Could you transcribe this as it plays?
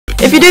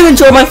If you do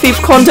enjoy my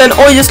FIFA content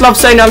or you just love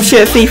saying I'm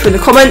shit at FIFA in the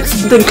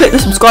comments, then click the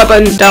subscribe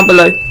button down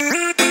below.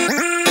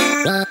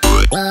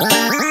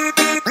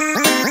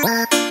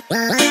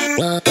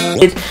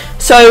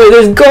 So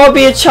there's gotta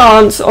be a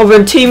chance of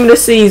a team of the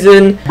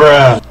season.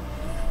 Bruh.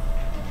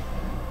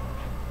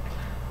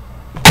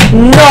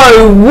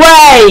 No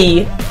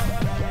way!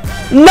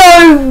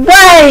 No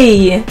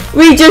way!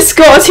 We just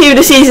got a team of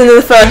the season in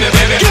the first.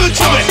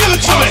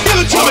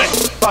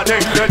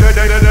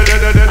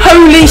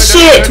 Holy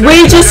shit!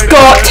 We just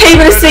got team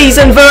of the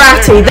season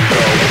Verratti.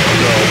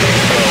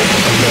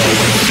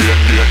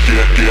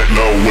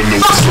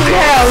 Fucking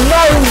hell!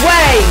 No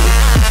way!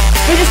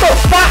 We just got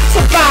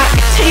back-to-back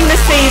team of the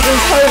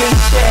seasons. Holy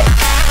shit!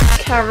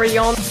 Carry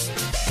on.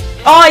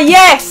 Oh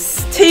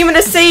yes! Team of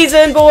the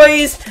season,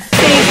 boys.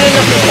 Season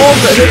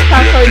of this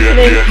pack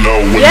opening.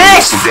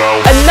 Yes!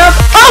 Another.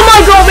 Oh my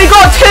god, we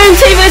got 2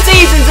 team of the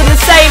seasons in the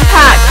same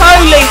pack.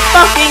 Holy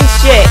fucking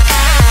shit.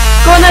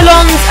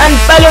 Gonalons and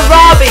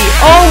Bellarabi.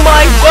 Oh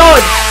my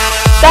god.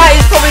 That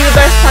is probably the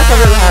best pack I've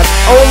ever had.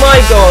 Oh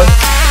my god.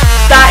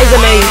 That is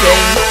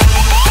amazing.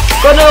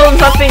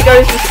 Gonalons I think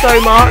goes for so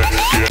much.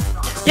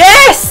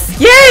 Yes!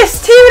 Yes!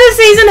 Team of the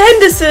season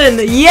Henderson.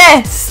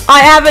 Yes!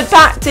 I haven't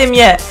packed him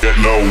yet. Oh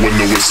my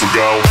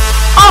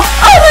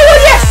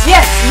god, yes,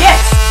 yes, yes,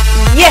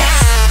 yes,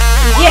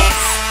 yes.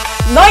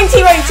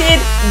 90 rated,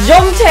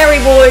 John Terry,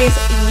 boys,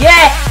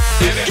 yes.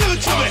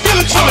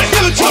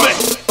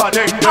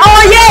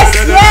 Oh yes,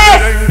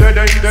 yes.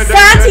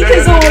 Santi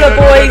Cazorla,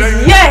 boys,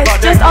 yes.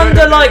 Just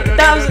under like,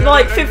 that was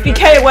like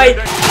 50k away.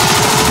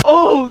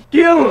 Oh,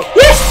 yeah.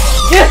 Yes,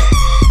 yes,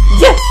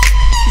 yes,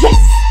 yes,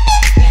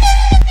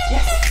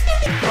 yes.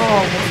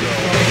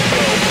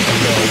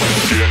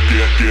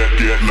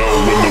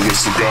 Oh my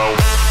god.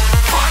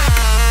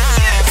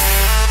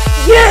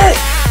 Yes!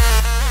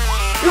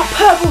 Your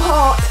purple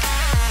heart!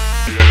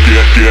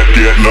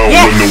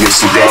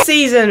 Yes! This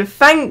season,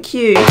 thank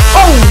you!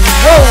 Oh,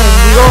 whoa!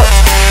 We got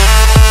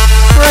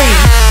 3.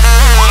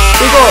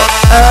 We got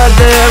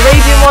the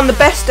Arabian one, the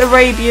best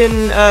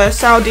Arabian,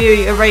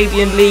 Saudi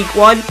Arabian League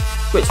 1,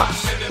 which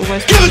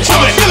almost.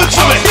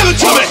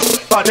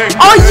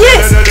 Oh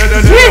yes!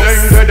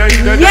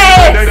 Yes!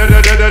 Yes!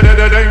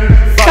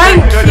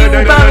 Thank you,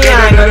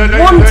 Aubameyang. I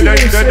wanted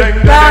you so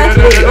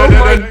badly. Oh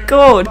my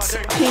god.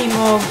 Team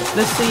of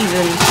the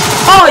season.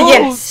 Oh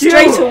yes!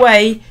 Straight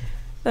away.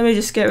 Let me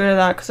just get rid of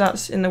that because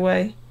that's in the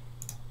way.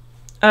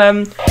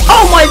 Oh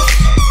my.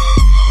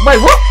 Wait,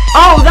 what?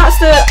 Oh, that's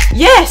the.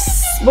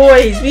 Yes,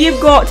 boys. We've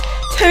got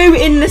 2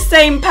 in the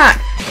same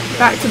pack.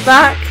 Back to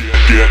back.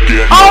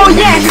 Oh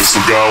yes!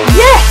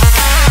 Yes!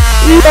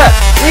 Look,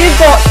 we've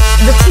got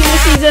the team of the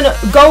season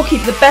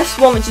goalkeeper, the best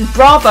one, which is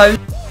Bravo.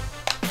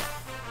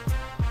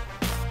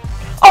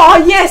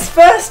 Oh yes,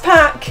 first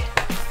pack.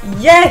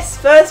 Yes,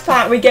 first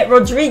pack. We get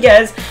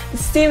Rodriguez, the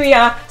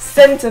Syria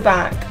centre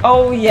back.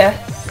 Oh yes.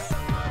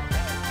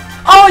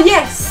 Oh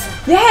yes,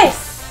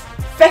 yes.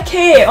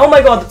 Fekir. Oh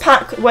my god, the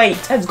pack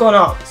weight has gone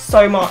up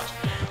so much.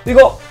 We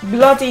got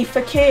bloody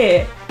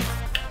Fekir.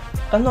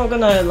 I'm not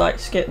gonna like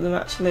skip them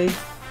actually.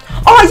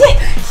 Oh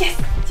yes, yes,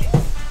 yes,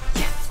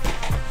 yes.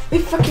 We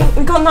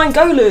got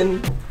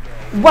Nainggolan.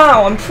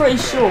 Wow, I'm pretty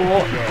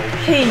sure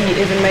he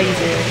is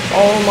amazing.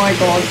 Oh my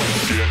god.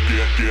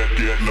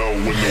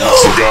 Oh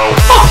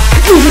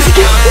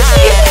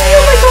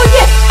my god,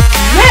 yes!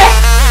 Yes!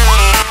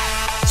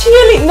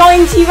 Chile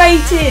 90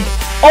 rated!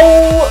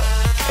 Oh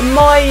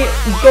my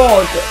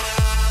god.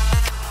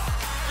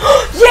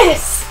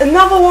 Yes!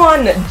 Another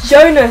one!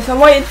 Jonas! I'm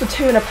waiting for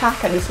 2 in a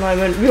pack at this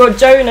moment. We got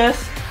Jonas.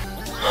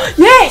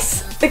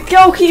 Yes! The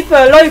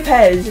goalkeeper,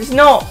 Lopez. It's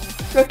not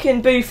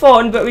freaking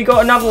Buffon, but we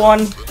got another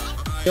one.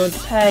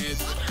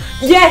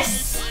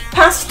 Yes!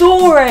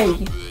 Pastore!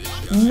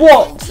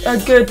 What a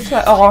good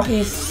player. Oh,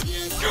 he's.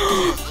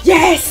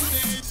 Yes!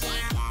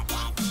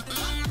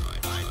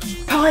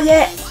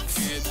 Payet!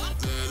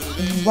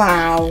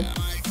 Wow.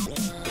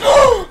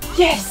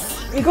 Yes!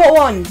 We got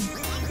one.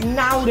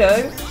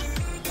 Naldo.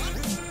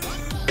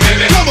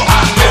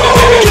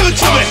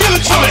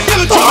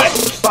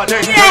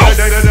 Yes!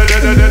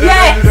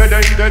 Yes!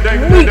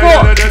 We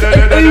got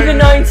an over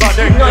 90.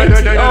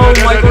 Oh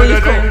my god,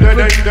 you've got.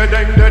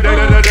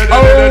 Oh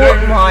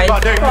my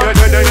god.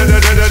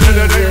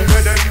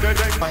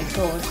 My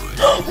god.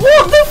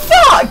 What the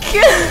fuck?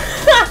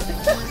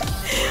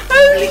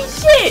 Holy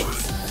shit!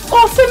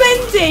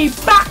 Otamendi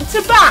back to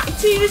back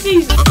to the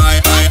season.